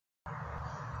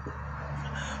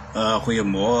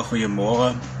Goeiemôre,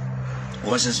 goeiemôre.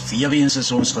 Ons is weer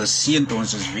eens ons geseënd,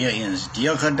 ons is weer eens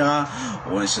deurgedra,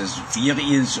 ons is weer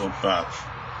eens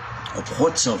op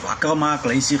God se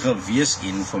wakkermaaklysie gewees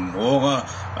en vanmôre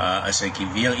is ek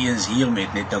weer eens hier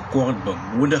met net 'n kort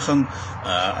bemoediging,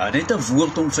 net 'n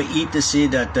woord om vir u te sê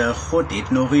dat God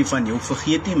het nog nie van jou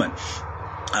vergeet nie, man.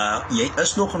 Jy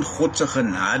is nog in God se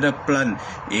genadeplan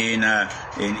en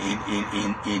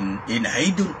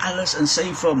hy doen alles in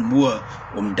sy vermoë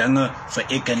om dinge vir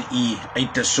ek en u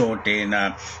uit te sort en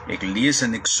ek lees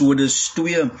in Exodus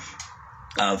 2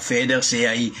 verder sê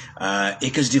hy,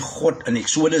 ek is die God in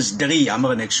Exodus 3,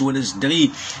 in Exodus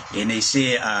 3, en hy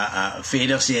sê,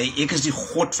 verder sê hy, ek is die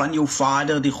God van jou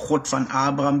vader, die God van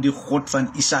Abraham, die God van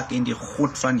Isaac en die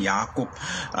God van Jakob.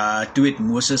 Toe het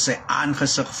Moses sy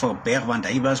aangesig verberg, want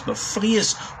hy was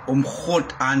bevrees om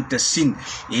God aan te sien.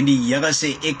 En die Here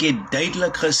sê, ek het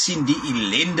duidelik gesien die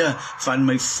ellende van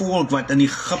my volk wat in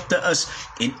Egipte is,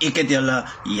 en ek het hulle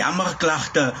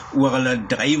jammerklagte oor hulle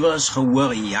drywers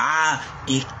gehoor. Ja,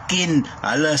 ek ken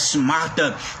hulle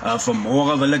smarte.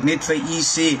 Vanmôre wil ek net vir u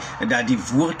sê dat die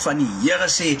woord van die Here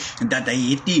sê dat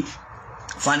hy het nie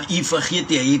van u vergeet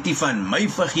nie, hy het nie van my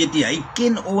vergeet nie, hy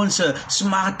ken ons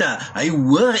smarte, hy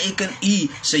hoor ek en u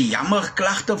se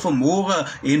jammerklagte vanmôre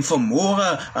en vanmôre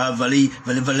wil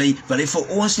hy vir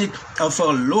ons net 'n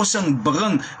verlossing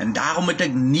bring en daarom het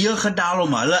ek neergedaal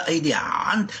om hulle uit die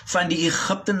hand van die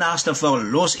Egiptenaars te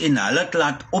verlos en hulle te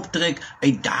laat optrek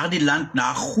uit daardie land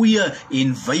na 'n goeie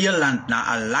en wye land,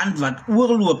 na 'n land wat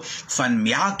oorloop van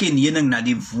melk en honing, na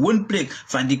die woonplek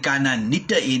van die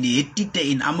Kanaaniete en die Hetiete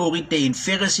en Amoriete en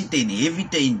Feresiete en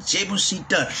Hewite en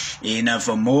Jebusite. En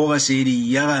vanmôre sê die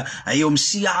Here, hy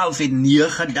homself het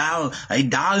neergedaal, hy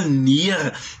daal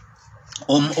neer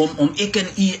om ek en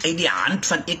u uit die hand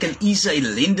van ek en u se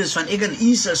ellendes, van ek en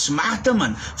u se smarte,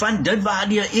 man, van dit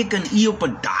waardeur ek en u op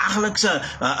 'n daaglikse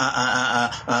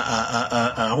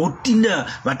routine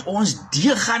wat ons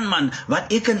deurgaan, man,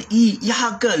 wat ek en u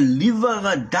elke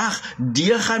liewe dag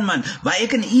deurgaan, man, waar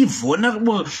ek en u wonder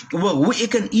oor hoe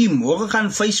ek en u môre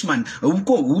gaan face, man.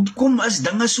 Hoekom is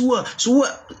dinge so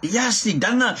die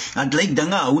dinge, het lyk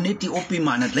dinge hou net nie op nie,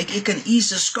 man. Het lyk ek en u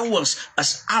se skouers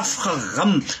is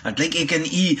afgerim, het lyk ek en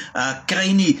u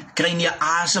kry nie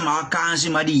asem haar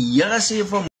kansie, maar die Here sê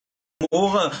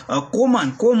vanmôre, kom,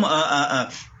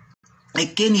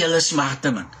 ek ken julle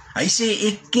smarte, man. Hy sê,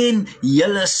 ek ken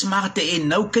julle smarte, en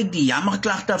nou kyk die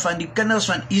jammerklagte van die kinders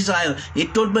van Israel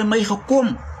het tot by my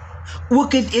gekom.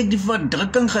 Ook het ek die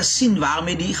verdrukking gesien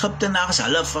waarmee die Egiptenaars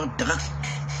hulle verdruk.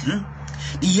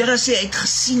 Die Here sê, hy het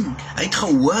gesien, hy het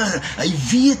gehoor, hy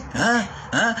weet,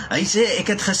 hy sê, ek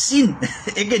het gesien,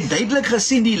 ek het duidelik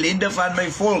gesien die ellende van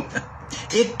my volk.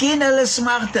 Ek ken hulle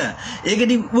smarte, ek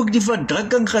het ook die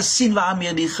verdrukking gesien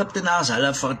waarmee die Egiptenaars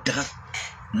hulle verdruk.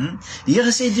 Die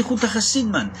Here sê, die goed gesien,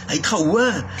 man, hy het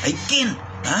gehoor, hy ken,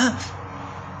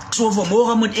 So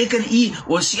vanmôre moet ek en u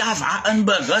onsself daarin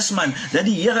berus, man, dat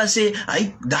die Here sê,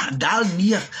 hy daal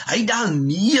neer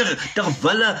ter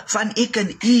wille van ek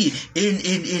en u,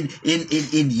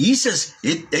 en Jesus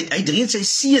het reeds sy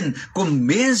seun kom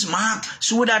mens maak,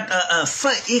 sodat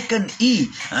vir ek en u,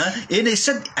 en hy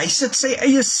sit sy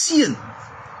eie seun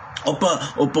op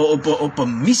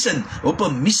 'n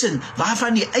mission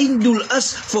waarvan die einddoel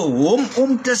is vir hom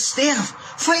om te sterf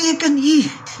vir ek en u.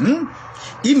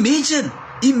 Imagine,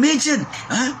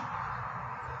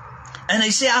 en hy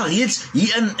sê al reeds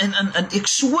hier in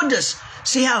Exodus,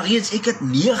 sê al reeds, ek het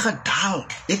neergedaal,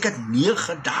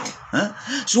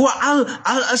 So al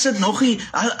is dit nog nie,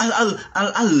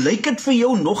 al lyk dit vir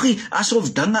jou nog nie,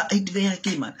 asof dinge uitwerk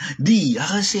nie, man. Die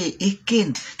Here sê, ek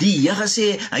ken, die Here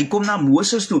sê, hy kom na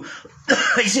Moses toe,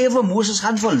 hy sê vir Moses,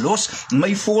 gaan verlos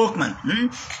my volk, man,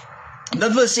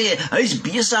 Dat wil sê, hy is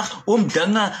besig om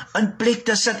dinge in plek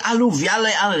te sit, alhoewel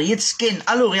hy alreeds ken,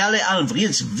 alhoewel hy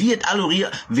alreeds weet,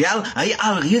 alhoewel hy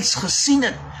alreeds gesien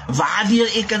het, waardeur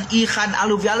ek en u gaan,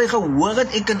 alhoewel hy gehoor het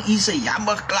ek en u se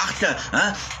jammerklagte,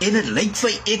 en het lyk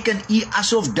vir ek en u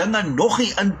asof dinge nog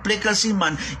nie in plek is nie,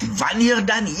 man. Wanneer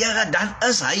dan, Here, dan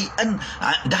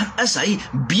is hy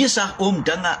besig om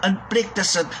dinge in plek te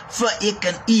sit vir ek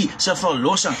en u se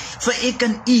verlossing, vir ek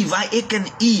en u, waar ek en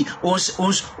u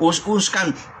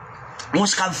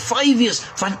ons kan vry wees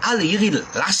van al hierdie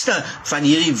laste van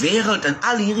hierdie wêreld en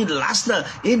al hierdie laste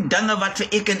en dinge wat vir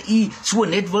ek en u so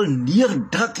net wil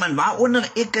neerdruk, man, waaronder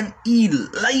ek en u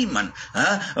ly, man.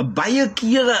 Baie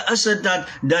kere is dit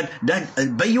dat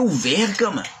by jou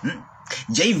werke, man,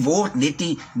 Jy word net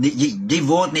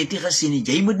nie gesien nie.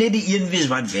 Jy moet net die een wees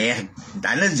wat werk.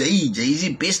 Dan is jy is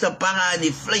die beste para in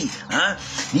die vlei.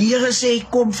 Die Here sê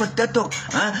kom vir dit ook.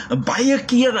 Baie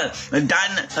kere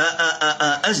dan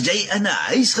is jy in 'n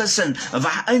huisgesin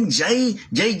waarin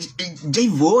jy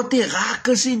word nie raak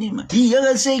gesien nie. Die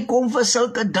Here sê kom vir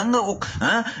sulke dinge ook.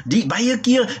 Die baie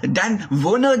keer dan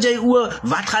wonder jy oor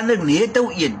wat gaan ek net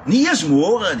nou eet? Nie eens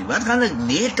môre nie. Wat gaan ek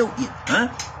net nou eet?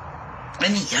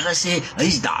 En die Here sê, hy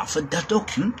is daar vir dit ook.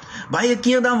 Baie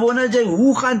keer dan wonder jy,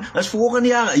 hoe gaan, is volgende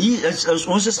jaar,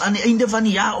 ons is aan die einde van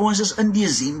die jaar, ons is in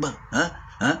Desember.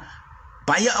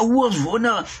 Baie ouers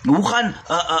wonder, hoe gaan,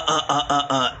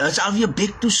 is alweer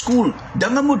back to school.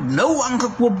 Dinge moet nou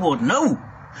aangekoop word, nou.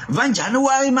 Want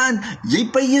Januarie man, jy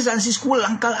is aan die skool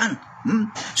lankal aan.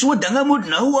 So dinge moet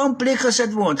nou in plek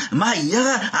gesit word. Maar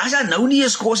Here, as daar nou nie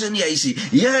eens kos in die huis nie.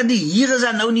 Here, die hier is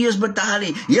daar nou nie eens betaal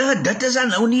nie. Here, dit is daar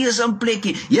nou nie eens in plek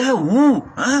nie. Here, hoe?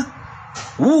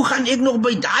 Hoe gaan ek nog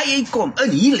by daai uitkom? En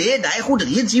hier lê daai goed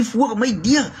reeds hier voor my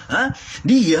deur.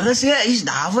 Die Here sê, hy is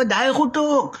daar vir daai goed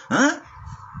ook.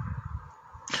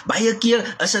 Baie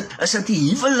keer is dit die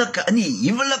huwelike, in die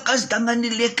huwelik is dinge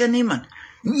nie lekker nie, man.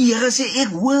 Die Here sê,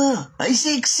 ek hoor. Hy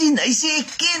sê, ek sien. Hy sê,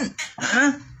 ek ken.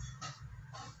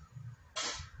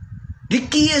 Die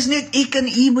kie is net, ek en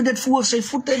u moet dit voor sy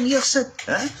voete neersit,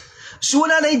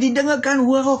 sodat hy die dinge kan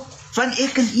hoor ook, van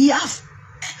ek en u af,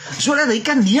 sodat hy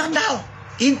kan neerdal,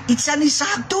 en iets aan die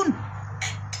saak doen.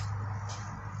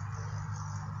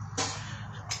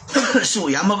 So,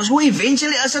 ja, maar so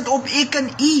eventually is het op ek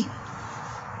en u,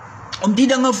 om die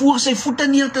dinge voor sy voete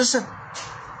neer te sit,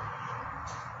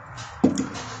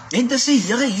 en te sê,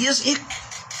 Here, hier is ek,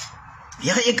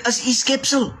 Here, ek is u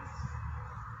skepsel,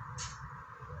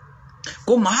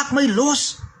 kom maak my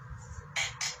los.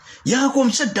 Here,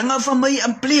 kom sit dinge van my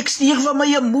in plek, stuur van my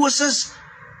 'n Moses.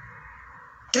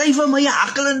 Kry van my 'n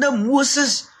hakkelende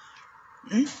Moses.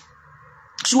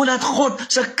 Sodat God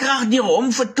se krag deur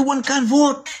hom vertoon kan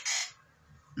word.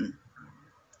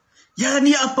 Here,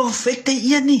 nie 'n perfekte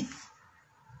een nie.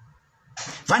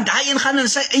 Want daai een gaan in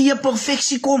sy eie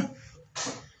perfeksie kom.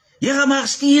 Here, maar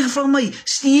stuur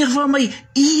van my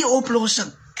u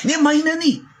oplossing. Nie myne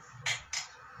nie.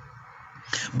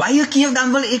 Baie keer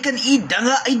dan wil ek en u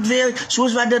dinge uitwerk,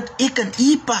 soos wat dit ek en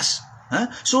u pas.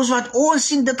 Soos wat ons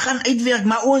sien, dit gaan uitwerk,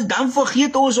 maar dan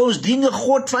vergeet ons dien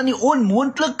God van die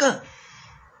onmoontlike.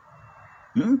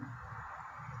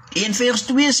 In vers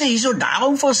 2 sê, hierso,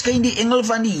 daarom verskyn die engel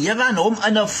van die Here aan hom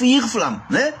in 'n vuurvlam,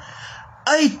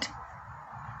 uit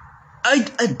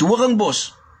 'n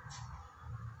doringbos.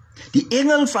 Die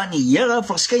engel van die Here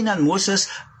verskyn aan Moses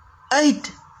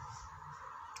uit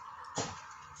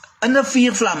in 'n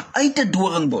vuurvlam, uit 'n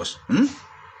doringbos.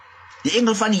 Die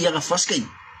engel van die Here verskyn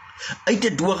uit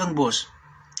 'n doringbos.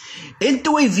 En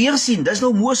toe hy weer sien, dis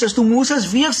nou Moses, toe Moses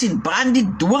weer sien, brand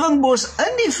die doringbos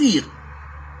in die vuur.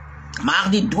 Maar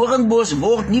die doringbos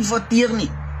word nie verteer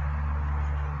nie.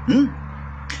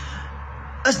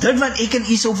 Is dit wat ek en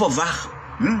u sou verwag?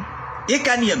 Ek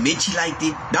kan nie 'n matchie light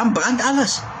nie, dan brand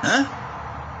alles.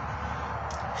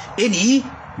 En hier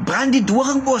brand die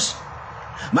doringbos.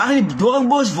 Maar die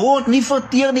doringbos word nie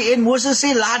verteer nie, en Moses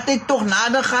sê, laat ek toch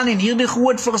nader gaan en hier die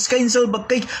groot verskynsel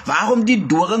bekyk, waarom die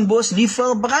doringbos nie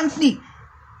verbrand nie.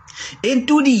 En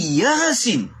toe die Here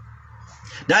sien,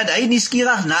 dat hy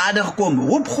nuuskierig nader kom,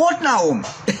 roep God na hom,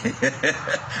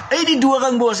 uit die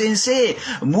doringbos en sê,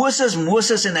 Moses,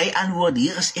 Moses, en hy antwoord,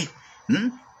 hier is ek.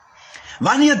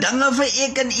 Wanneer dinge vir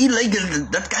ek en u lyk,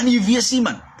 dit kan nie wees nie,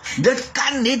 man. Dit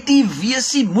kan net nie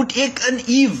wees nie, moet ek en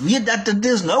u weet dat dit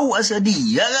is nou as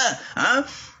die Here,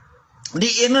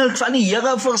 die engel van die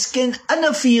Here verskyn in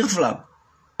 'n vuurvlam,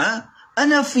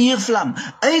 in 'n vuurvlam,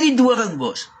 uit die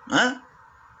doringbos,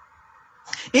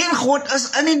 en God is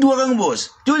in die doringbos,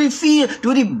 toe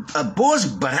die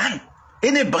bos brand,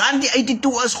 en hy brand die uit die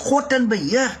toe as God in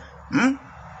beheer,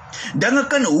 dinge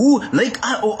kan hoe lyk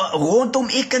rondom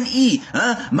ek en u,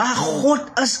 maar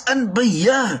God is in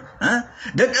beheer.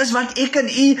 Dit is wat ek en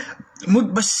u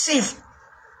moet besef.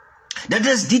 Dit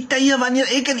is die tye wanneer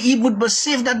ek en u moet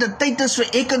besef dat dit tyd is vir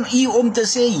ek en u om te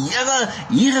sê, Here,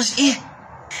 hier is ek.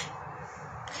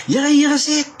 Here, hier is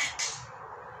ek.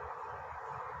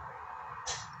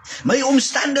 My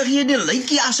omstandighede lyk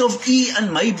nie asof u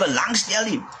in my belangstel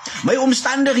nie. My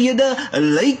omstandighede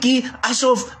lyk nie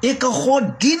asof ek 'n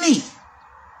God dien nie.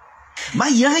 Maar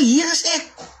Here, hier is ek.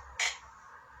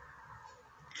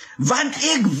 Want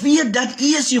ek weet dat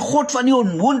u is die God van die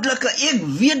onmoontlike. Ek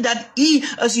weet dat u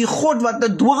is die God wat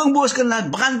 'n doringbos kan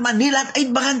laat brand, maar nie laat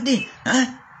uitbrand nie.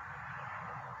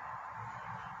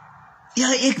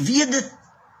 Here, ek weet dit.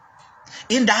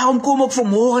 En daarom kom ek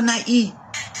vanmôre na u.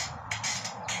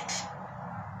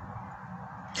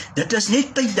 dit is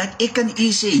net tyd dat ek en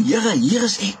u sê, Here, hier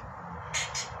is ek.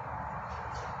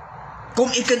 Kom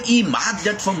ek en u maak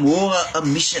dit vanmôre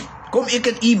 'n mission. Kom ek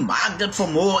en u maak dit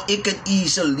vanmôre ek en u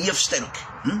se leefstyl.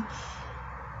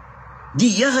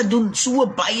 Die Here doen so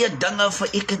baie dinge vir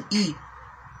ek en u.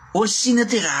 Ons sien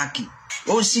dit raakie.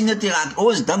 Ons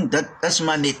dink dit is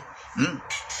maar net.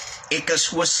 Ek is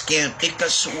so skerp, ek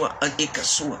is so.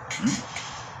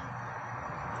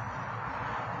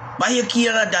 Baie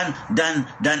kere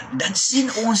dan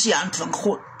sien ons die hand van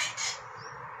God.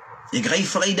 Ek ry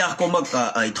Vrydag kom ek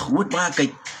uit Grootbraak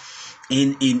uit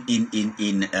en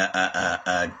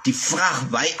die vraag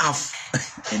by af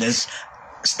en dis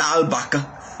staalbakke.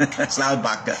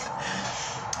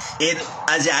 En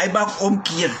as hy bak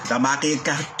omkeer, dan maak hy 'n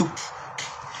kar toe.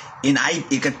 En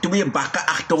ek het 2 bakke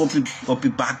agter op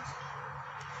die bak.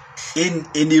 En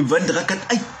die wind druk het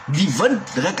uit. Die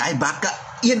wind druk hy bakke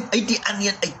een uit die ander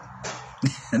een uit.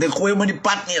 En hy gooi hom in die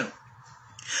pad neer.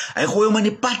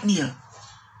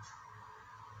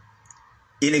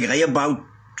 En ek ry about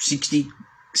 60,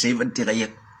 70 ry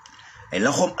ek. Hy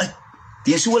lig hom uit.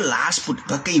 Die is so laaspot,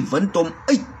 druk hy wind hom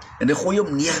uit. En hy gooi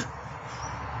hom neer.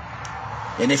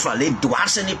 En hy val net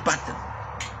dwars in die pad.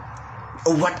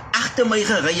 Wat agter my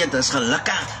gery het, is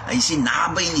gelukkig. Hy is nie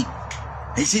naby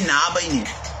nie.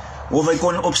 Of hy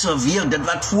kon observeer dit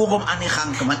wat voor hom aan die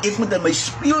gang kom. Want ek moet in my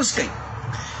spieëls kyk.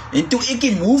 En toe ek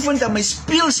die movement aan my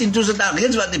spieëls sien, toe is dit daar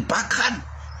reeds wat die bak gaan.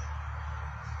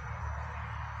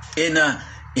 En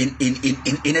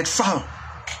het val.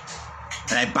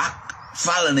 En hy bak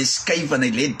val en hy skuif en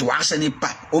hy lê dwars in die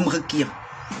pad, omgekeer.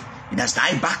 En as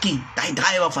die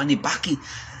drywer van die bakkie,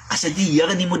 as dit die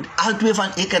Here nie moet albei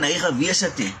van ek en hy gewees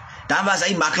het nie, dan was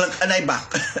hy maklik in hy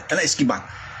bak, in hy skiebak.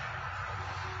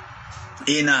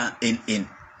 En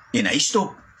hy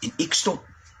stop, en ek stop,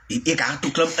 en ek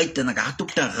hardop klim uit, en ek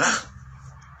hardop terug.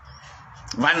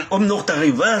 Want om nog te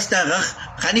reverse terug,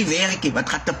 gaan nie werk nie, wat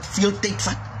gaat te veel tyd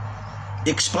vat.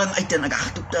 Ek spring uit, en ek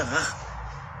hardop terug.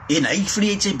 En hy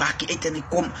vlieg uit sy bakkie uit, en hy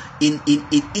kom, en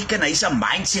ek en hy sy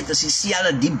mindset, as hy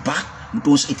sê, die bak, moet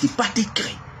ons uit die pad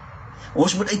uitkry.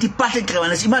 Ons moet uit die pad uitkry,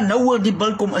 want as iemand nou oor die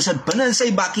bil kom, is het binnen in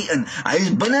sy bakkie in. Hy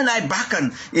is binnen in hy bak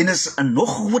in, en is een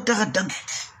nog grotere ding.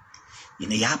 En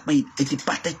hy haap my uit die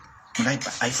pad uit.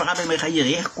 Hy vraag by my, ga jy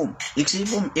rechtkom? Ek sê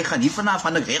vir hom, ek ga nie vanaf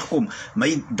van ek rechtkom.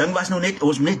 My ding was nou net,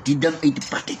 ons moet net die ding uit die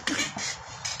pad uitkry.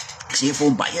 Ek sê vir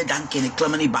hom, baie dankie, en ek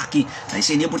klim in die bakkie. En hy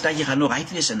sê, nee, boetie, jy gaan nog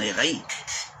uitwees, en hy ry.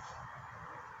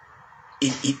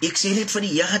 En ek sê net vir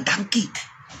die Here, dankie.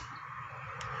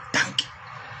 Dankie.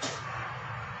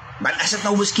 Maar as het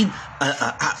nou miskien,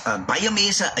 baie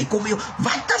mense, hy kom jou,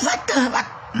 wat?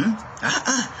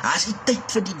 As die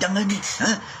tyd vir die dinge nie,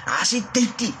 as die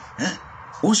tyd nie,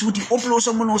 ons moet die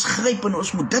oplossing in ons gryp, en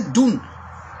ons moet dit doen.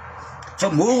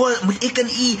 Vanmorgen moet ek en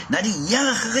u na die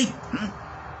Here gryp.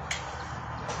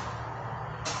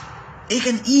 Ek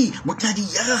en u moet na die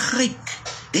Here gryp,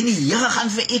 en die Here gaan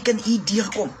vir ek en u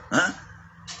deurkom,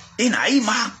 en hy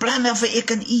maak planne vir ek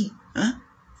en u,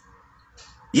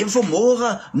 en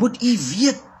vanmorgen moet u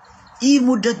weet, u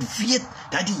moet dit weet,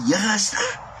 dat die Here is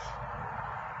daar.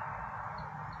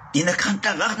 En ek gaan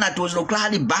terug na, toe ons nou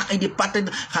klaar die bak uit die pad,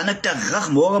 gaan ek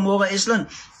terug, morgen Eslen,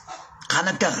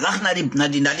 gaan ek terug na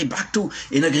die bak toe,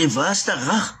 en ek reverse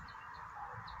terug.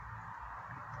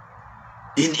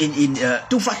 En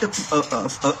toe vat ek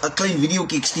een klein video,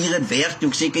 ek stuur het werk,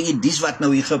 toe ek sê, kijk, dis wat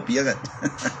nou hier gebeur het.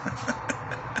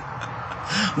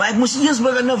 Maar ek moes eers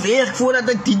begin werk,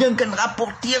 voordat ek die ding kan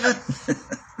rapporteer het.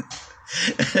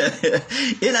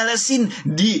 En hulle sien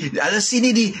nie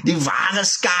die ware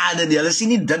skade nie, hulle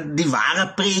sien nie die ware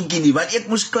prentjie nie, want ek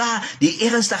moes klaar, die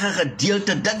ernstige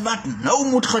gedeelte, dit wat nou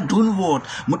moet gedoen word,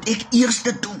 moet ek eers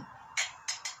dit doen.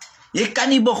 Ek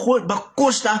kan nie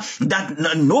bekostig dat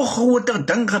nog groter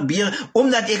ding gebeur,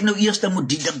 omdat ek nou eers moet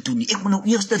die ding doen nie, ek moet nou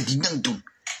eers die ding doen.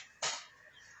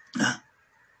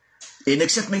 En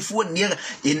ek sit my foon neer,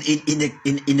 en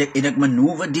ek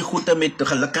manoeuvre die goede met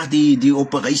gelukkig die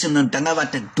operation en dinge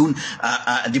wat ek doen,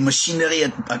 die machinery,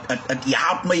 het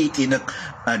help my, en ek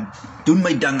doen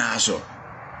my dinge so.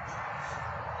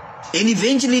 En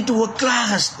eventually toe ek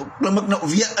klaar is, klim ek nou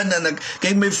weer in, en ek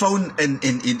kyk my phone, en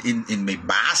my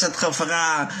baas het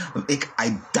gevra, ek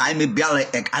draai my bel,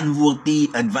 ek antwoord die,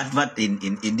 en wat,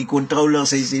 en die controller,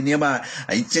 sy sê, nee, maar,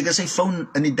 hy het seker sy phone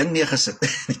in die ding neergesit,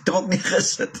 die trok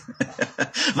neergesit,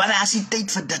 want as die tyd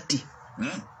vir dit die,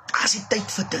 as die tyd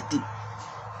vir dit die,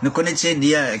 nou kon net sê,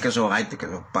 nee, ek is alright, ek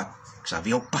is op pad, ek sal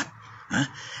weer op pad,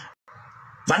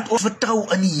 want ons vertrou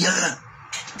in die Here,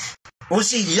 ons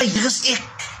sê, hier is ek,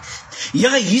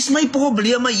 Here, hier is my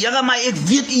probleme, Here, maar ek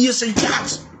weet u is in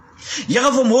charge.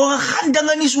 Here, vanmorgen gaan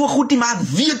dinge nie so goed nie, maar ek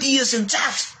weet u is in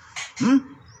charge.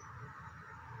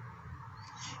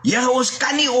 Ja, ons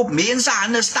kan nie op mense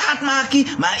hande staat maak nie,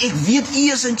 maar ek weet u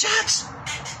is in charge.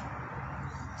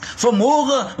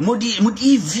 Vanmorgen moet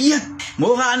u weet,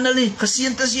 môre Annelie,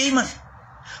 geseënd is jy man.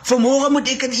 Vanmorgen moet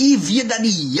ek en u weet dat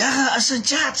die Here is in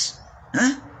charge.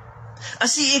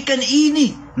 As ek en u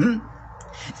nie,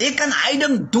 ek kan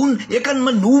hiding doen, ek kan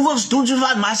manoeuvres doen, soos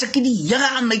wat, maar as ek die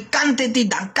Here aan my kant het,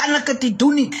 dan kan ek het nie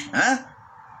doen nie.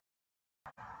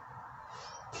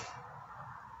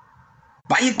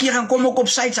 Baie keer gaan kom ek op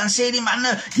sites, dan sê die manne,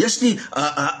 jy's nie,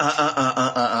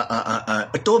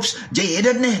 Tops, jy het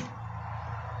het nie.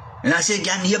 En dan sê ek,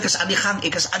 ja nee, ek is aan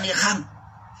die gang.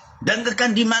 Dan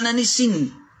kan die manne nie sien.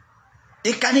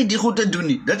 Ek kan nie die goede doen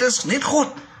nie, dit is net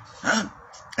God.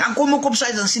 Dan kom ek op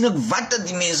sites, dan sien ek, wat het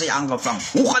die mense aangevang?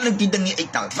 Hoe gaan ek die ding nie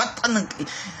uithaal? Wat gaan ek...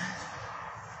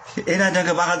 En dan denk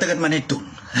ek, waar gaan ek het maar net doen?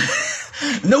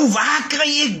 Nou waar kry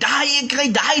ek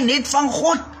daai net van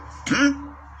God?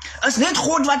 Is net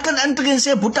God wat kan intree en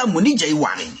sê, Boeta, moenie jy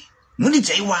worry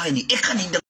nie. Ek gaan nie